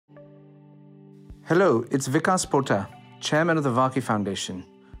Hello, it's Vikas Pota, Chairman of the Vaki Foundation.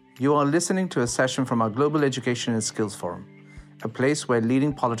 You are listening to a session from our Global Education and Skills Forum, a place where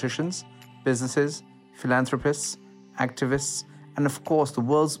leading politicians, businesses, philanthropists, activists, and of course the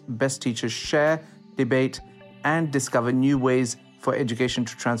world's best teachers share, debate, and discover new ways for education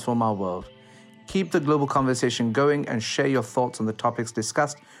to transform our world. Keep the global conversation going and share your thoughts on the topics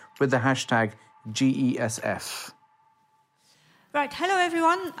discussed with the hashtag GESF. Right, hello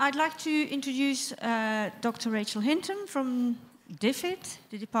everyone. I'd like to introduce Dr. Rachel Hinton from DFID,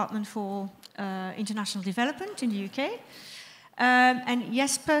 the Department for International Development in the UK, and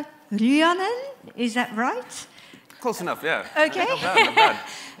Jesper Ryanen, is that right? Close enough, yeah. Okay. Not bad, not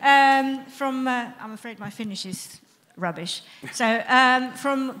bad. I'm afraid my Finnish is rubbish. So,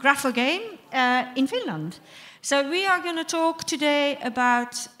 from Grafogame in Finland. So we are going to talk today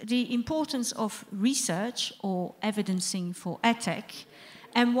about the importance of research or evidencing for EdTech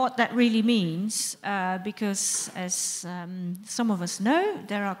and what that really means, because as some of us know,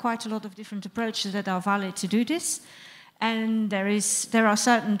 there are quite a lot of different approaches that are valid to do this. And there are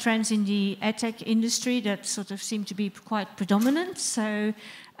certain trends in the EdTech industry that sort of seem to be quite predominant. So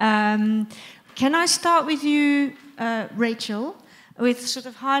can I start with you, Rachel, with sort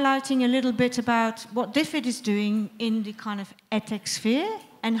of highlighting a little bit about what DFID is doing in the kind of EdTech sphere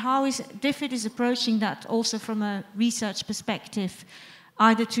and how DFID is approaching that also from a research perspective,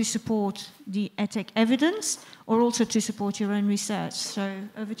 either to support the EdTech evidence or also to support your own research. So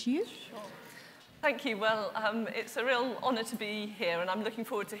over to you. Sure. Thank you. Well, it's a real honour to be here, and I'm looking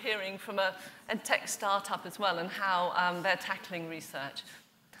forward to hearing from a EdTech startup as well and how they're tackling research.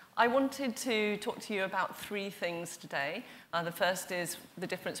 I wanted to talk to you about three things today. The first is the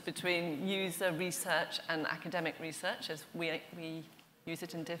difference between user research and academic research, as we use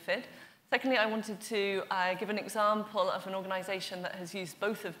it in DFID. Secondly, I wanted to give an example of an organisation that has used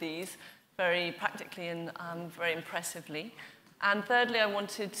both of these very practically and very impressively. And thirdly, I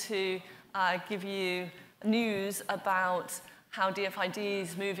wanted to give you news about how DFID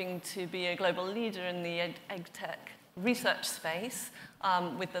is moving to be a global leader in the EdTech research space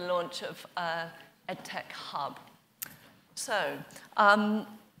with the launch of EdTech Hub. So,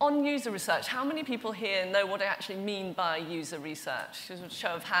 on user research, how many people here know what I actually mean by user research? Just a show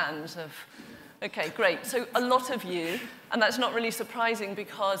of hands of, okay, great. So a lot of you, and that's not really surprising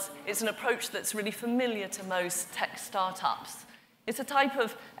because it's an approach that's really familiar to most tech startups. It's a type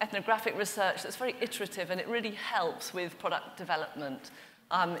of ethnographic research that's very iterative and it really helps with product development.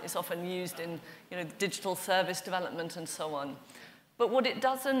 It's often used in digital service development and so on. But what it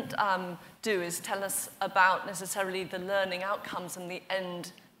doesn't do is tell us about necessarily the learning outcomes and the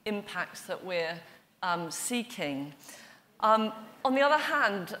end impacts that we're seeking. On the other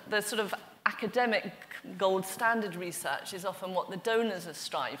hand, the sort of academic gold standard research is often what the donors are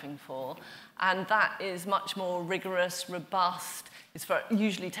striving for, and that is much more rigorous, robust. It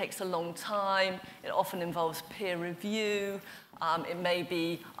usually takes a long time. It often involves peer review. It may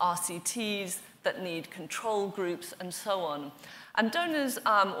be RCTs that need control groups and so on. And donors,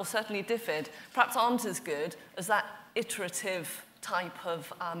 or certainly DFID, perhaps aren't as good as that iterative type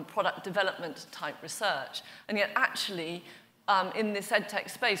of product development type research. And yet actually, in this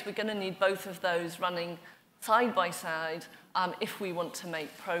EdTech space, we're going to need both of those running side by side if we want to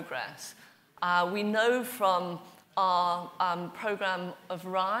make progress. We know from our program of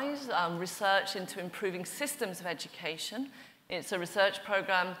RISE, research into improving systems of education. It's a research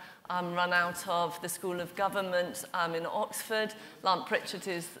program run out of the School of Government in Oxford. Lant Pritchett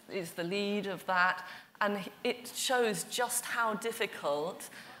is the lead of that. And it shows just how difficult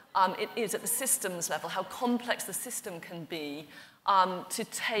it is at the systems level, how complex the system can be to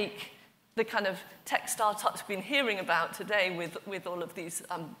take the kind of tech startups we've been hearing about today with all of these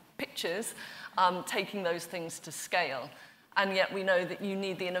pictures, taking those things to scale. And yet we know that you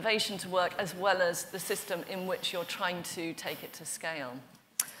need the innovation to work as well as the system in which you're trying to take it to scale.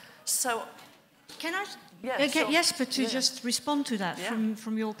 So, can I get Jesper to just respond to that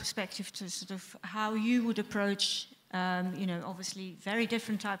from your perspective to sort of how you would approach, obviously very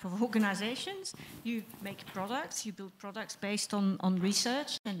different type of organizations. You make products, you build products based on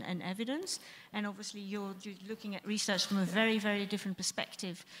research and evidence, and obviously you're looking at research from a very, very different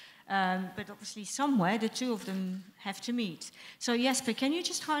perspective. But obviously somewhere the two of them have to meet. So Jesper, can you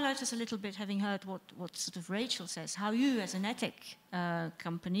just highlight us a little bit, having heard what sort of Rachel says, how you as an EdTech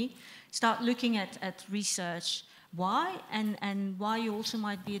company start looking at research, why, and why you also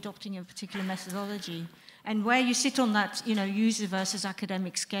might be adopting a particular methodology, and where you sit on that user versus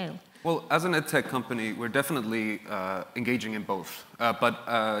academic scale? Well, as an EdTech company, we're definitely engaging in both. But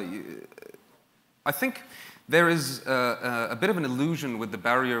I think there is a bit of an illusion with the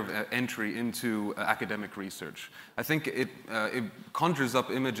barrier of entry into academic research. I think it conjures up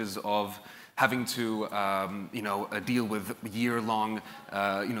images of having to, deal with year-long,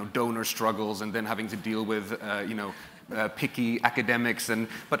 donor struggles, and then having to deal with, picky academics.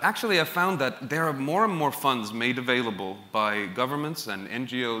 But actually, I found that there are more and more funds made available by governments and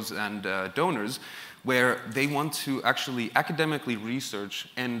NGOs and donors where they want to actually academically research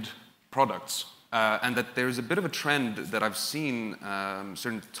end products. And that there's a bit of a trend that I've seen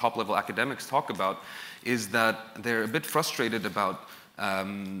certain top-level academics talk about, is that they're a bit frustrated about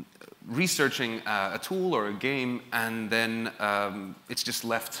researching a tool or a game, and then it's just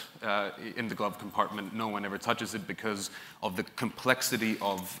left in the glove compartment. No one ever touches it because of the complexity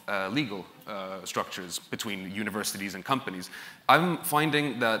of legal structures between universities and companies. I'm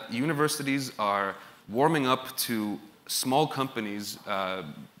finding that universities are warming up to small companies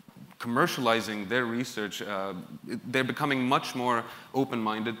commercializing their research. They're becoming much more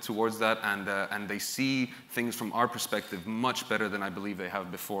open-minded towards that, and they see things from our perspective much better than I believe they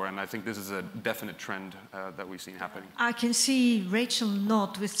have before. And I think this is a definite trend that we've seen happening. I can see Rachel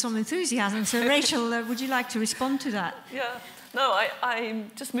nod with some enthusiasm. So Rachel, would you like to respond to that? Yeah. No, I'm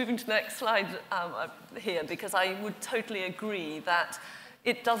just moving to the next slide here, because I would totally agree that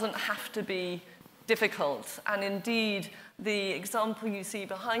it doesn't have to be difficult. And indeed, the example you see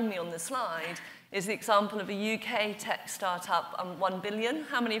behind me on the slide is the example of a UK tech startup, 1 billion.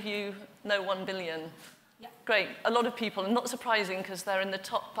 How many of you know 1 billion? Yeah. Great. A lot of people, and not surprising because they're in the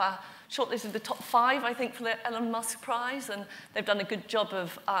top, shortlisted the top 5, I think, for the Elon Musk Prize, and they've done a good job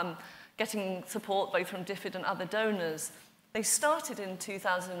of getting support both from DFID and other donors. They started in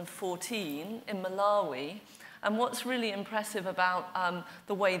 2014 in Malawi. And what's really impressive about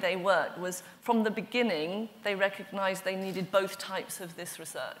the way they worked was, from the beginning, they recognized they needed both types of this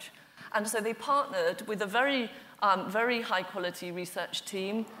research. And so they partnered with a very, very high-quality research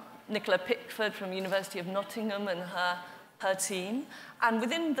team, Nicola Pickford from University of Nottingham and her team. And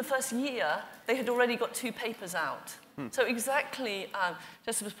within the first year, they had already got 2 papers out. So exactly,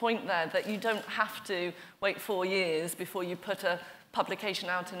 just to the point there, that you don't have to wait 4 years before you put a publication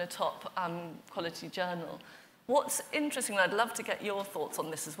out in a top quality journal. What's interesting, and I'd love to get your thoughts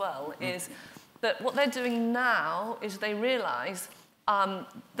on this as well, is that what they're doing now is they realize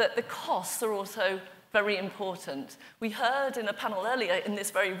that the costs are also very important. We heard in a panel earlier in this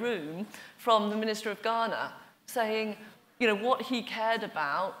very room from the Minister of Ghana saying, what he cared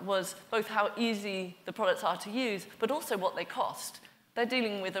about was both how easy the products are to use, but also what they cost. They're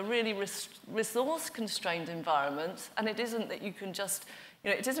dealing with a really resource-constrained environment, and it isn't that you can just,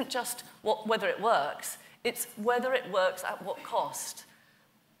 it isn't just whether it works, it's whether it works at what cost.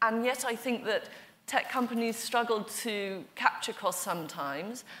 And yet I think that tech companies struggle to capture costs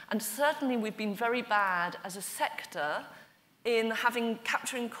sometimes, and certainly we've been very bad as a sector in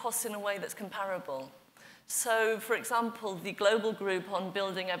capturing costs in a way that's comparable. So, for example, the global group on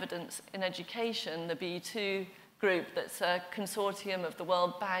building evidence in education, the BE2 group, that's a consortium of the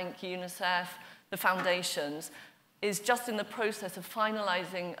World Bank, UNICEF, the foundations, is just in the process of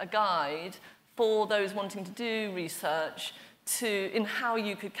finalizing a guide for those wanting to do research in how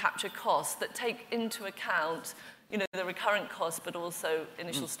you could capture costs that take into account the recurrent costs, but also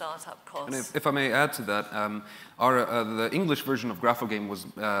initial startup costs. And if I may add to that, the English version of Graphogame was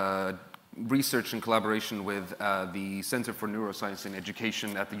research in collaboration with the Center for Neuroscience in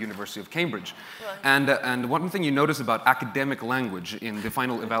Education at the University of Cambridge. Right. And one thing you notice about academic language in the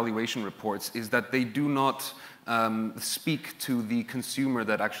final evaluation reports is that they do not speak to the consumer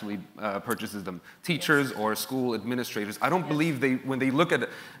that actually purchases them. Teachers or school administrators, I don't believe when they look at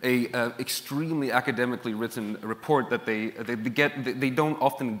a extremely academically written report that they don't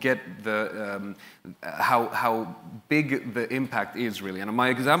often get the how big the impact is really. And my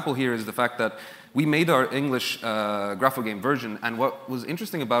example here is the fact that we made our English Graphogame version, and what was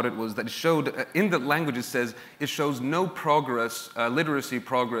interesting about it was that it showed, in the language it says, it shows no progress, literacy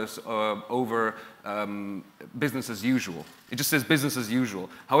progress over business as usual. It just says business as usual.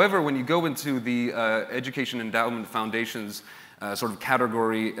 However, when you go into the Education Endowment Foundation's sort of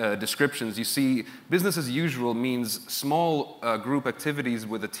category descriptions, you see business as usual means small group activities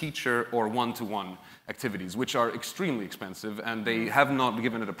with a teacher or one-to-one activities, which are extremely expensive, and they have not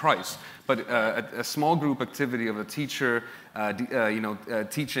given it a price. But a small group activity of a teacher,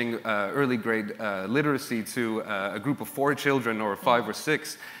 teaching early grade literacy to a group of 4 children or 5 or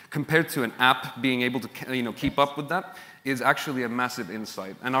 6, compared to an app being able to keep up with that, is actually a massive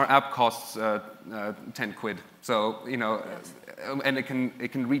insight. And our app costs 10 quid. So, you know, and it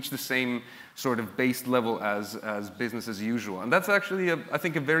can reach the same sort of base level as business as usual. And that's actually, I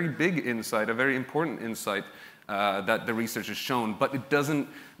think, a very big insight, a very important insight that the research has shown. But it doesn't,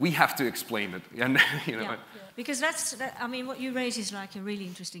 we have to explain it. And, you know. Yeah. Because I mean, what you raise is like a really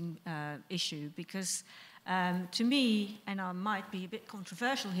interesting issue, because to me, and I might be a bit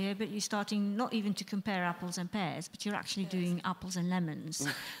controversial here, but you're starting not even to compare apples and pears, but you're actually doing apples and lemons,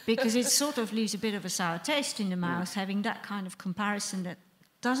 because it sort of leaves a bit of a sour taste in the mouth, having that kind of comparison that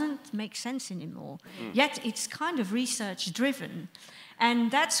doesn't make sense anymore. Yet it's kind of research-driven.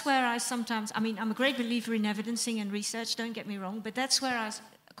 And that's where I sometimes, I mean, I'm a great believer in evidencing and research, don't get me wrong, but that's where I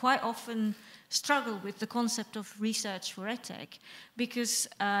quite often struggle with the concept of research for EdTech, because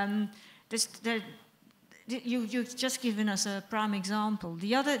you've just given us a prime example.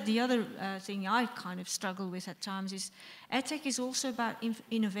 The other thing I kind of struggle with at times is EdTech is also about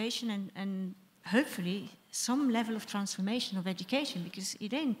innovation and hopefully some level of transformation of education, because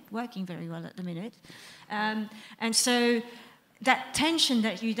it ain't working very well at the minute. And so that tension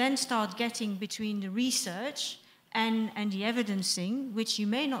that you then start getting between the research and the evidencing, which you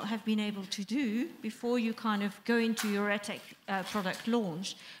may not have been able to do before you kind of go into your EdTech product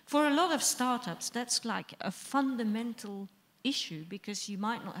launch. For a lot of startups, that's like a fundamental issue, because you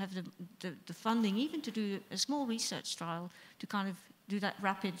might not have the funding even to do a small research trial to kind of do that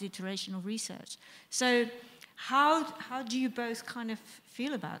rapid iteration of research. So how do you both kind of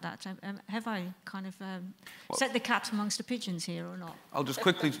feel about that? Have I kind of set the cat amongst the pigeons here or not? I'll just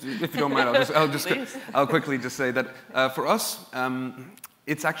quickly, if you don't mind, I'll quickly just say that for us,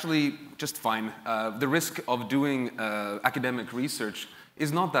 it's actually just fine. The risk of doing academic research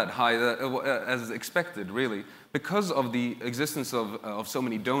is not that high as expected, really. Because of the existence of so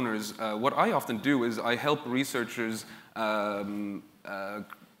many donors, what I often do is I help researchers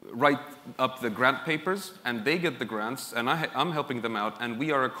write up the grant papers, and they get the grants, and I'm helping them out, and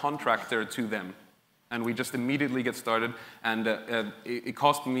we are a contractor to them. And we just immediately get started, and it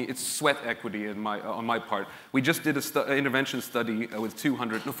cost me, it's sweat equity on my part. We just did an intervention study with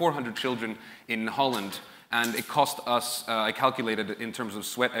 400 children in Holland, and it cost us, I calculated it in terms of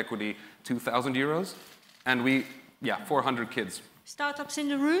sweat equity, 2,000 euros, and 400 kids. Startups in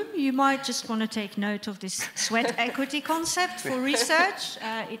the room, you might just want to take note of this sweat equity concept for research.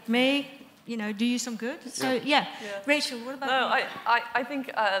 It may, do you some good. So, Rachel, what about you? I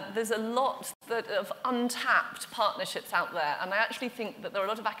think there's a lot of untapped partnerships out there, and I actually think that there are a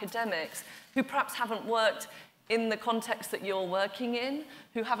lot of academics who perhaps haven't worked in the context that you're working in,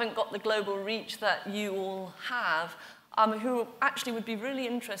 who haven't got the global reach that you all have, who actually would be really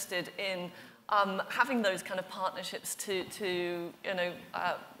interested in having those kind of partnerships to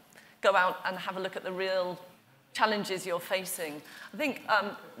go out and have a look at the real challenges you're facing. I think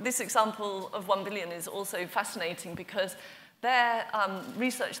this example of 1 billion is also fascinating, because their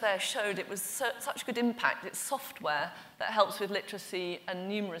research there showed it was such good impact. It's software that helps with literacy and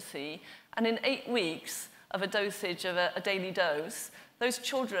numeracy. And in 8 weeks of a dosage of a daily dose, those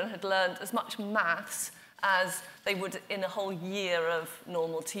children had learned as much maths as they would in a whole year of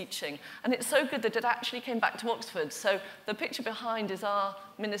normal teaching. And it's so good that it actually came back to Oxford. So the picture behind is our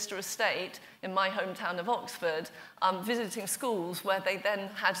Minister of State in my hometown of Oxford, visiting schools where they then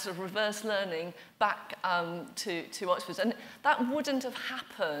had sort of reverse learning back to Oxford. And that wouldn't have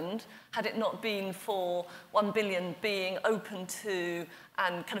happened had it not been for 1 billion being open to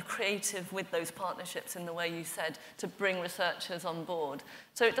and kind of creative with those partnerships in the way you said, to bring researchers on board.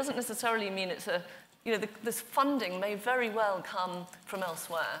 So it doesn't necessarily mean it's this funding may very well come from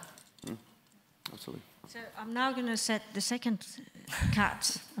elsewhere. Absolutely. So I'm now going to set the second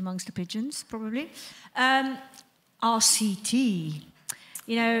cat amongst the pigeons, probably. RCT.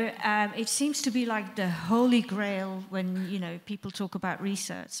 It seems to be like the holy grail when, people talk about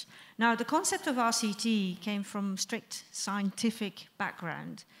research. Now, the concept of RCT came from strict scientific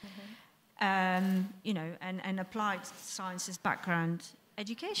background, and applied sciences background.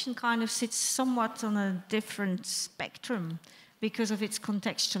 Education kind of sits somewhat on a different spectrum because of its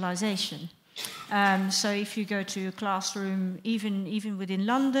contextualization. So if you go to a classroom, even within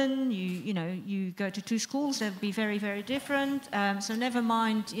London, you go to 2 schools, they'll be very, very different. So never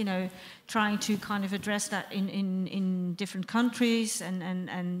mind, trying to kind of address that in different countries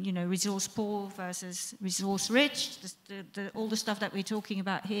and resource poor versus resource rich, all the stuff that we're talking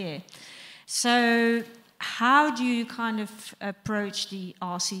about here. So how do you kind of approach the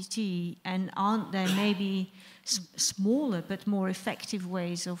RCT, and aren't there maybe smaller but more effective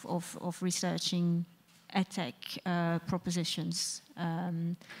ways of researching edtech propositions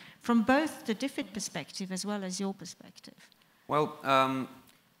from both the DFID perspective as well as your perspective? Well,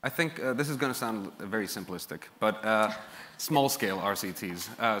 I think this is going to sound very simplistic, but small-scale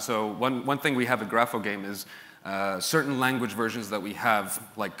RCTs. So one thing we have at Graphogame is certain language versions that we have,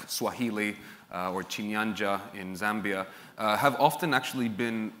 like Swahili or Chinyanja in Zambia, have often actually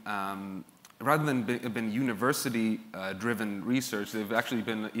been, rather than been university-driven research, they've actually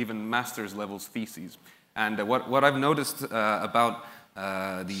been even master's levels theses. And what I've noticed about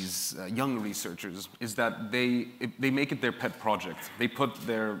these young researchers is that they make it their pet project. They put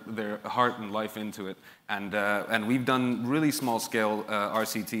their heart and life into it, and we've done really small-scale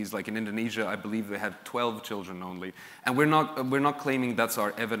RCTs. Like in Indonesia, I believe they had 12 children only, and we're not claiming that's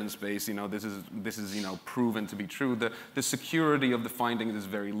our evidence base. You know, this is you know, proven to be true. The security of the findings is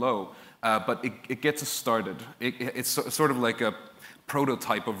very low, but it gets us started. It's sort of like a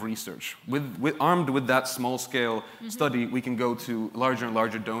prototype of research. Armed with that small-scale study, we can go to larger and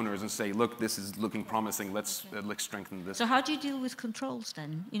larger donors and say, look, this is looking promising, let's strengthen this. So how do you deal with controls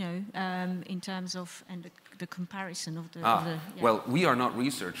then, you know, in terms of the comparison of the... Well, we are not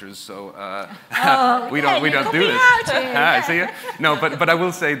researchers, so we yeah, don't do this. See? No, but I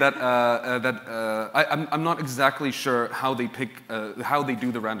will say that I'm not exactly sure how they how they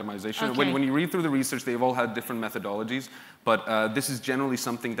do the randomization. Okay. When you read through the research, they've all had different methodologies, but this is generally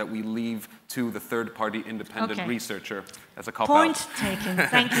something that we leave to the third-party independent researcher as a cop-out. Point taken.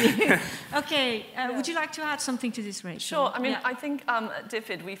 Thank you. Okay, would you like to add something to this, Rachel? Sure. I mean, I think at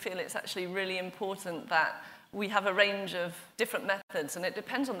DFID we feel it's actually really important that we have a range of different methods, and it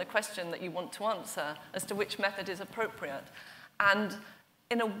depends on the question that you want to answer as to which method is appropriate. And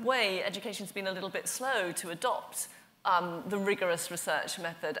in a way, education's been a little bit slow to adopt the rigorous research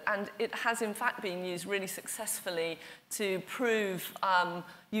method, and it has in fact been used really successfully to prove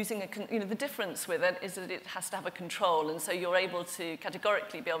using the difference with it is that it has to have a control, and so you're able to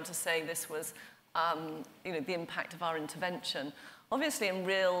categorically be able to say this was the impact of our intervention. Obviously, in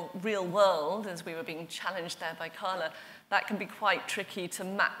real world, as we were being challenged there by Carla, that can be quite tricky to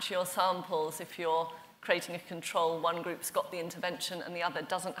match your samples if you're creating a control. One group's got the intervention and the other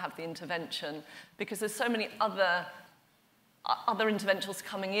doesn't have the intervention, because there's so many other interventions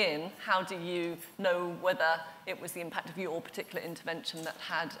coming in. How do you know whether it was the impact of your particular intervention that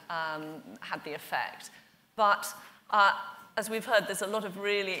had the effect? But as we've heard, there's a lot of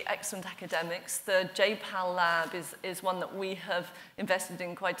really excellent academics. The JPAL lab is one that we have invested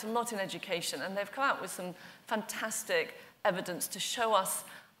in quite a lot in education, and they've come out with some fantastic evidence to show us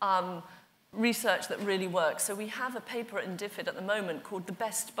research that really works. So we have a paper in DFID at the moment called The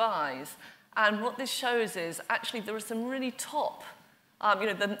Best Buys, and what this shows is actually there are some really top,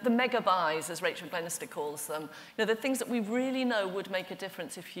 the mega buys, as Rachel Glenister calls them, the things that we really know would make a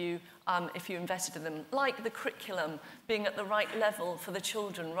difference if you invested in them, like the curriculum being at the right level for the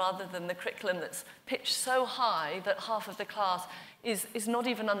children, rather than the curriculum that's pitched so high that half of the class is not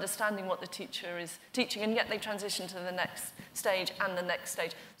even understanding what the teacher is teaching, and yet they transition to the next stage and the next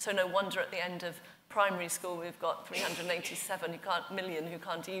stage. So no wonder at the end of primary school we've got 387 million who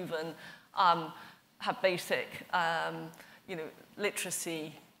can't even have basic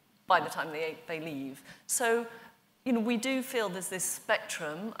literacy by the time they leave. So, we do feel there's this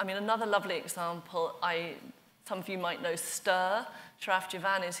spectrum. I mean, another lovely example, some of you might know STIR. Sharaf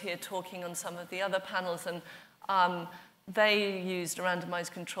Javan is here talking on some of the other panels, and they used a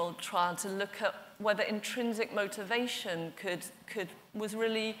randomized controlled trial to look at whether intrinsic motivation could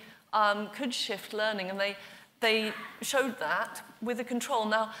shift learning, and they showed that with a control.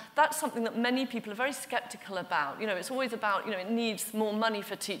 Now, that's something that many people are very skeptical about. It's always about, it needs more money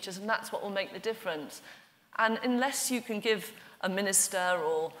for teachers, and that's what will make the difference. And unless you can give a minister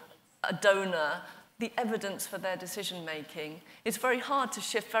or a donor the evidence for their decision-making, it's very hard to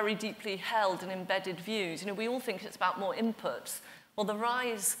shift very deeply held and embedded views. We all think it's about more inputs. Well, the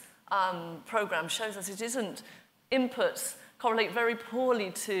RISE program shows us it isn't. Inputs correlate very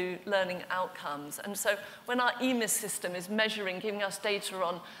poorly to learning outcomes. And so when our EMIS system is measuring, giving us data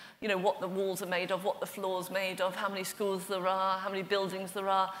on what the walls are made of, what the floor's made of, how many schools there are, how many buildings there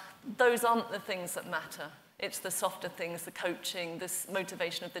are, those aren't the things that matter. It's the softer things, the coaching, this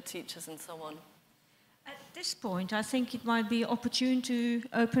motivation of the teachers and so on. At this point, I think it might be opportune to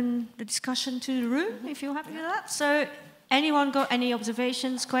open the discussion to the room, if you're happy with that. So anyone got any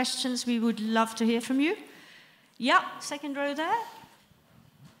observations, questions? We would love to hear from you. Yeah, second row there.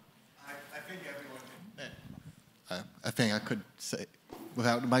 I think everyone. I think I could say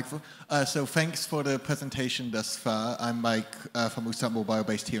without the microphone. So thanks for the presentation thus far. I'm Mike from Usat Mobile,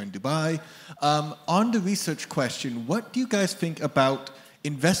 based here in Dubai. On the research question, what do you guys think about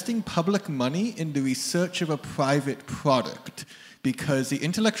investing public money in the research of a private product, because the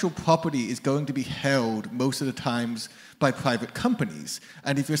intellectual property is going to be held most of the times by private companies.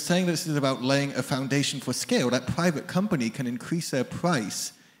 And if you're saying this is about laying a foundation for scale, that private company can increase their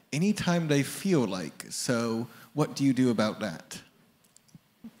price anytime they feel like. So what do you do about that?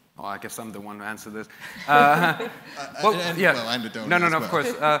 Oh, I guess I'm the one to answer this. Well, I'm the donor. No, as well. of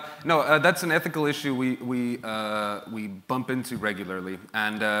course. That's an ethical issue we bump into regularly.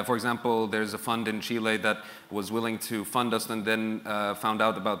 And for example, there's a fund in Chile that was willing to fund us, and then found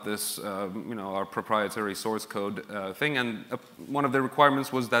out about this, our proprietary source code thing. And one of the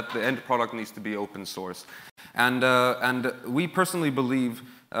requirements was that the end product needs to be open source. And we personally believe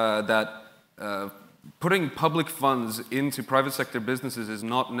that. Putting public funds into private sector businesses is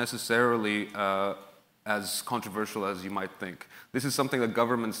not necessarily as controversial as you might think. This is something that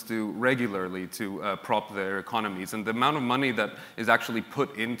governments do regularly to prop their economies. And the amount of money that is actually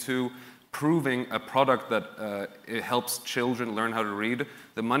put into proving a product that it helps children learn how to read,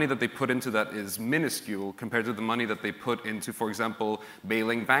 the money that they put into that is minuscule compared to the money that they put into, for example,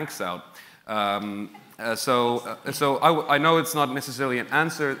 bailing banks out. So I know it's not necessarily an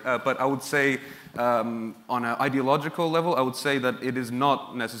answer, but I would say on an ideological level, I would say that it is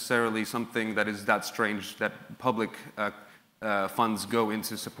not necessarily something that is that strange that public funds go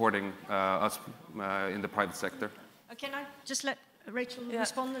into supporting us in the private sector. Can I just let Rachel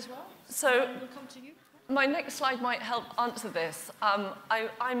respond as well? So we'll come to you. My next slide might help answer this.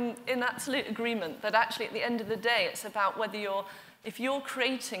 I'm in absolute agreement that actually at the end of the day, it's about whether if you're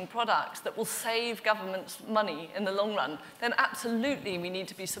creating products that will save governments money in the long run, then absolutely we need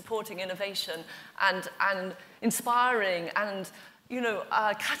to be supporting innovation and inspiring and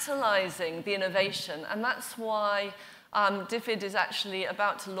catalyzing the innovation. And that's why DFID is actually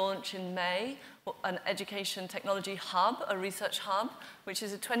about to launch in May an education technology hub, a research hub, which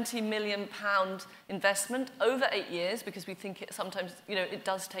is a £20 million investment over 8 years, because we think sometimes it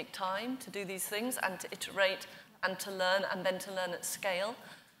does take time to do these things and to iterate and to learn, and then to learn at scale.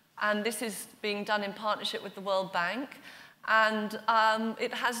 And this is being done in partnership with the World Bank. And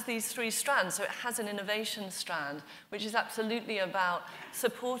it has these 3 strands. So it has an innovation strand, which is absolutely about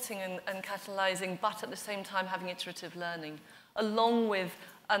supporting and catalyzing, but at the same time having iterative learning, along with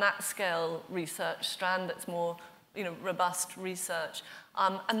an at-scale research strand that's more robust research.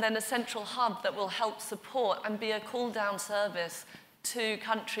 And then a central hub that will help support and be a call-down service to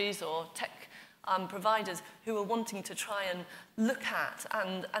countries or tech providers who are wanting to try and look at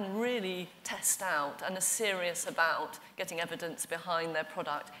and really test out and are serious about getting evidence behind their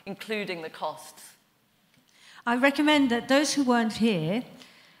product, including the costs. I recommend that those who weren't here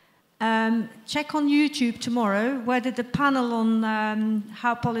check on YouTube tomorrow whether the panel on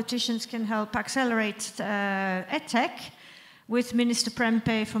how politicians can help accelerate EdTech with Minister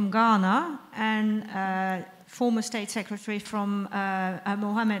Prempeh from Ghana and former State Secretary from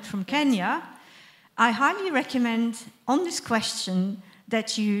Mohammed from Kenya. I highly recommend on this question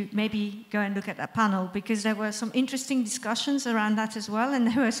that you maybe go and look at that panel, because there were some interesting discussions around that as well, and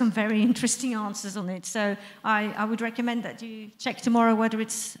there were some very interesting answers on it. So I would recommend that you check tomorrow whether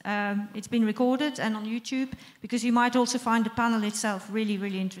it's been recorded and on YouTube, because you might also find the panel itself really,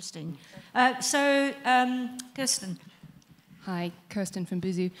 really interesting. Kirsten. Hi, Kirsten from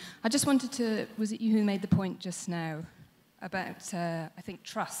Buzu. I just wanted to, was it you who made the point just now about, I think,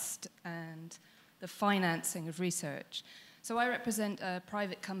 trust and the financing of research? So I represent a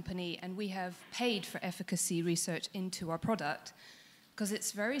private company, and we have paid for efficacy research into our product because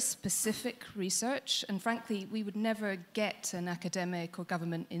it's very specific research, and frankly, we would never get an academic or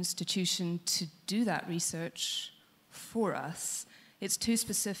government institution to do that research for us. It's too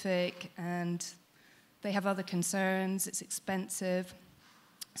specific, and they have other concerns, it's expensive.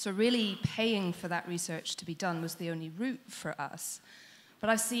 So really paying for that research to be done was the only route for us. But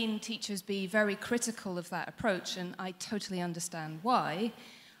I've seen teachers be very critical of that approach, and I totally understand why.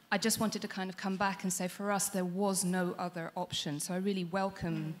 I just wanted to kind of come back and say, for us, there was no other option. So I really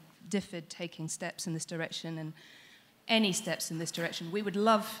welcome DFID taking steps in this direction, and any steps in this direction. We would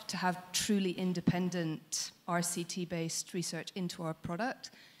love to have truly independent RCT-based research into our product.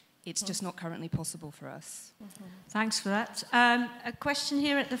 It's just not currently possible for us. Mm-hmm. Thanks for that. A question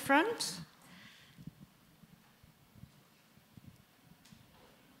here at the front.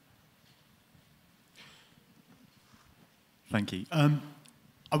 Thank you.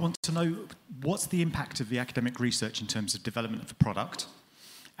 I want to know, what's the impact of the academic research in terms of development of the product?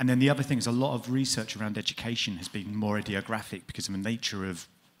 And then the other thing is, a lot of research around education has been more idiographic because of the nature of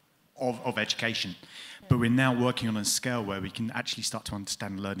education. But we're now working on a scale where we can actually start to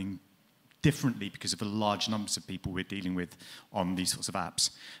understand learning differently because of the large numbers of people we're dealing with on these sorts of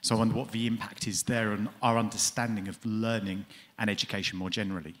apps. So I wonder what the impact is there on our understanding of learning and education more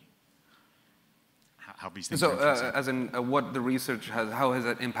generally. How these things are influencing. As in what the research has, how has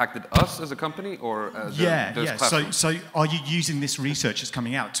that impacted us as a company, or yeah. So are you using this research that's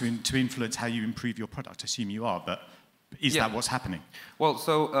coming out to influence how you improve your product? I assume you are, but is that what's happening? Well,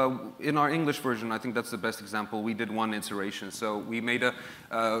 so in our English version, I think that's the best example. We did one iteration. So we made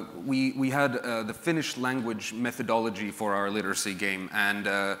we had the Finnish language methodology for our literacy game,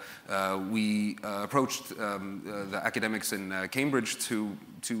 and we approached the academics in Cambridge to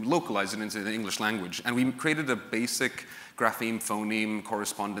localize it into the English language. And we created a basic grapheme-phoneme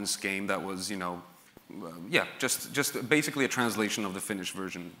correspondence game that was, just basically a translation of the Finnish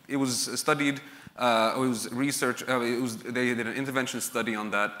version. It was studied. It was research. They did an intervention study on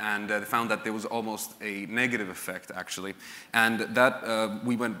that, and they found that there was almost a negative effect, actually. And that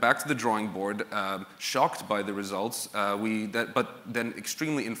we went back to the drawing board, shocked by the results. But then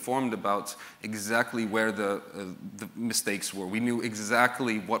extremely informed about exactly where the mistakes were. We knew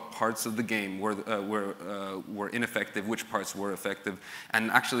exactly what parts of the game were ineffective, which parts were effective. And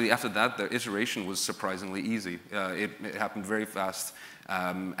actually, after that, the iteration was surprisingly easy. It happened very fast.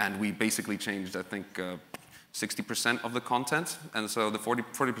 And we basically changed, I think, 60% of the content, and so the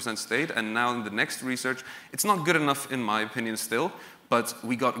 40% stayed. And now in the next research, it's not good enough in my opinion still, but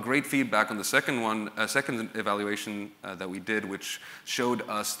we got great feedback on the second evaluation that we did, which showed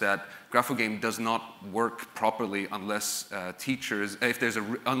us that Graphogame does not work properly unless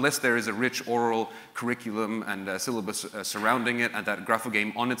unless there is a rich oral curriculum and syllabus surrounding it, and that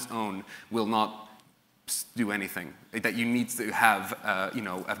Graphogame on its own will not do anything. That you need to have,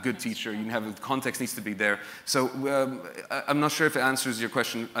 a good teacher. You have the context needs to be there. So I'm not sure if it answers your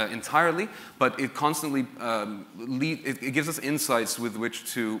question entirely, but it constantly it gives us insights with which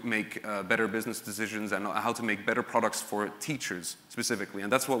to make better business decisions and how to make better products for teachers specifically.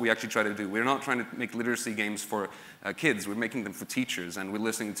 And that's what we actually try to do. We're not trying to make literacy games for kids. We're making them for teachers, and we're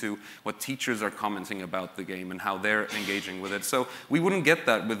listening to what teachers are commenting about the game and how they're engaging with it. So we wouldn't get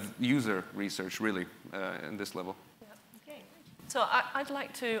that with user research, really, in this level. So I'd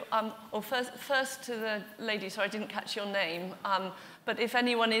like to, first to the lady, sorry I didn't catch your name, but if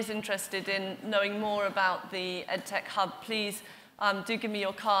anyone is interested in knowing more about the EdTech Hub, please do give me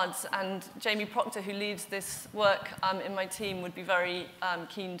your cards, and Jamie Proctor, who leads this work in my team, would be very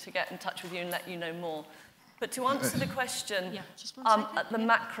keen to get in touch with you and let you know more. But to answer the question at the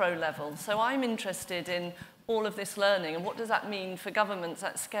macro level, so I'm interested in all of this learning, and what does that mean for governments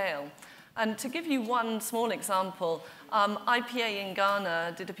at scale? And to give you one small example, IPA in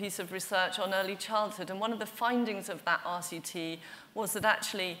Ghana did a piece of research on early childhood, and one of the findings of that RCT was that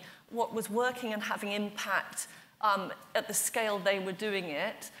actually what was working and having impact at the scale they were doing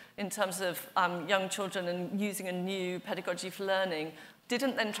it, in terms of young children and using a new pedagogy for learning,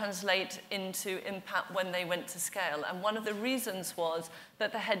 didn't then translate into impact when they went to scale. And one of the reasons was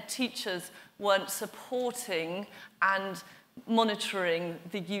that the head teachers weren't supporting and monitoring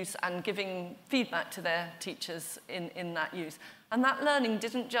the use and giving feedback to their teachers in that use. And that learning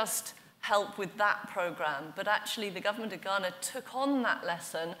didn't just help with that program, but actually the government of Ghana took on that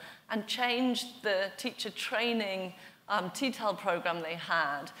lesson and changed the teacher training TETL program they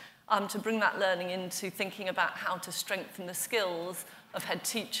had to bring that learning into thinking about how to strengthen the skills of head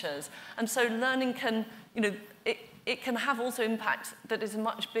teachers. And so learning can, it can have also impact that is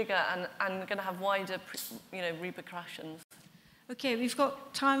much bigger and going to have wider, repercussions. Okay, we've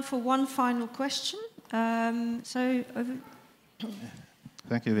got time for one final question. Thank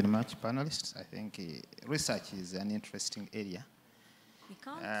you very much, panelists. I think research is an interesting area. We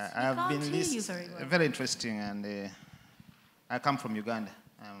can't hear you very well. Very interesting, and I come from Uganda.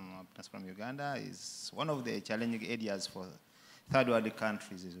 I'm from Uganda. It's one of the challenging areas for third world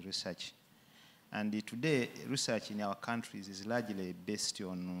countries is research. And today, research in our countries is largely based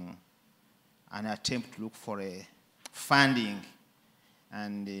on an attempt to look for a funding,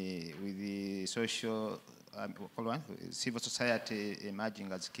 and with the civil society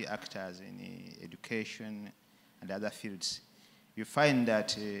emerging as key actors in education and other fields, you find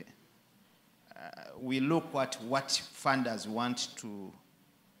that we look at what funders want to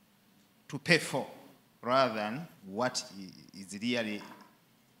pay for rather than what is really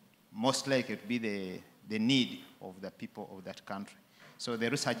most likely to be the need of the people of that country. So the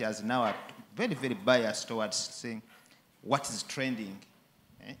researchers now are very, very biased towards saying what is trending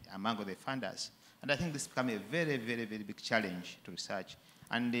among the funders. And I think this becomes a very, very, very big challenge to research.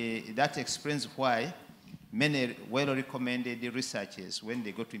 And that explains why many well-recommended researchers, when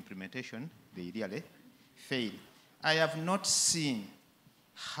they go to implementation, they really fail. I have not seen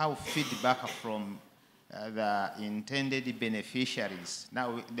how feedback from the intended beneficiaries.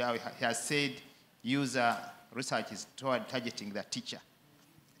 Now he has said user research is toward targeting the teacher.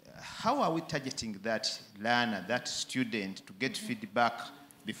 How are we targeting that learner, that student, to get feedback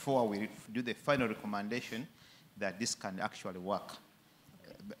before we do the final recommendation that this can actually work?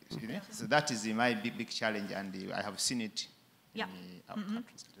 So that is my big challenge, and I have seen it. Yeah.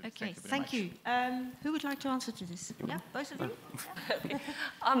 Okay, thank you. Who would like to answer to this? Yeah, both of you?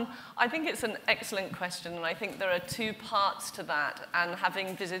 I think it's an excellent question, and I think there are two parts to that. And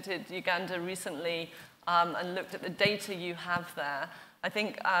having visited Uganda recently and looked at the data you have there, I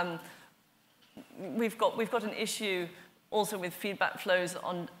think we've got an issue also with feedback flows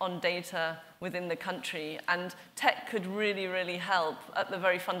on data within the country, and tech could really, really help at the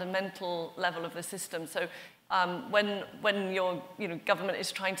very fundamental level of the system. So when your government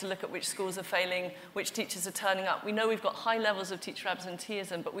is trying to look at which schools are failing, which teachers are turning up, we know we've got high levels of teacher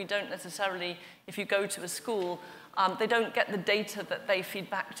absenteeism, but we don't necessarily, if you go to a school, they don't get the data that they feed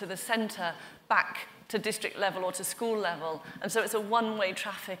back to the centre, back to district level or to school level. And so it's a one-way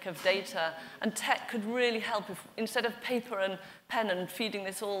traffic of data. And tech could really help if, instead of paper and pen and feeding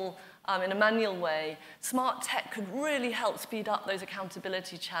this all in a manual way, smart tech could really help speed up those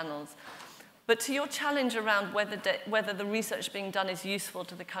accountability channels. But to your challenge around whether the research being done is useful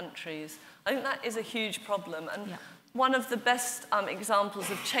to the countries, I think that is a huge problem. And one of the best examples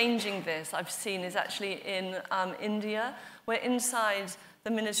of changing this I've seen is actually in India, where inside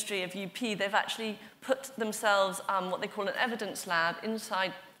the Ministry of UP, they've actually put themselves what they call an evidence lab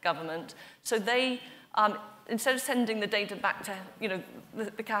inside government. So they, instead of sending the data back to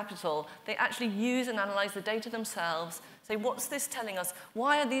the capital, they actually use and analyze the data themselves, say, what's this telling us?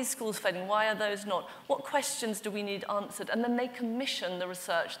 Why are these schools failing? Why are those not? What questions do we need answered? And then they commission the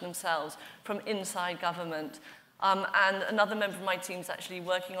research themselves from inside government. And another member of my team is actually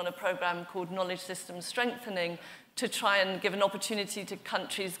working on a program called Knowledge Systems Strengthening to try and give an opportunity to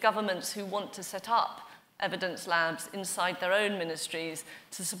countries, governments who want to set up evidence labs inside their own ministries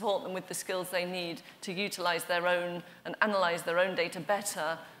to support them with the skills they need to utilize their own and analyze their own data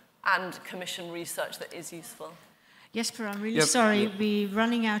better and commission research that is useful. Jesper, I'm really sorry, we're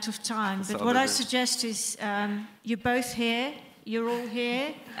running out of time. But what I suggest is you're both here, you're all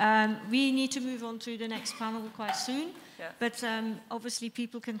here. We need to move on to the next panel quite soon. Yeah. But obviously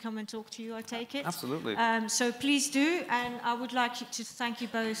people can come and talk to you, I take it. Absolutely. So please do, and I would like to thank you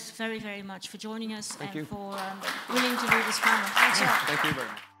both very, very much for joining us and for willing to do this panel. Thanks a lot. Thank you very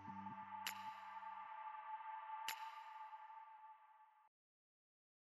much.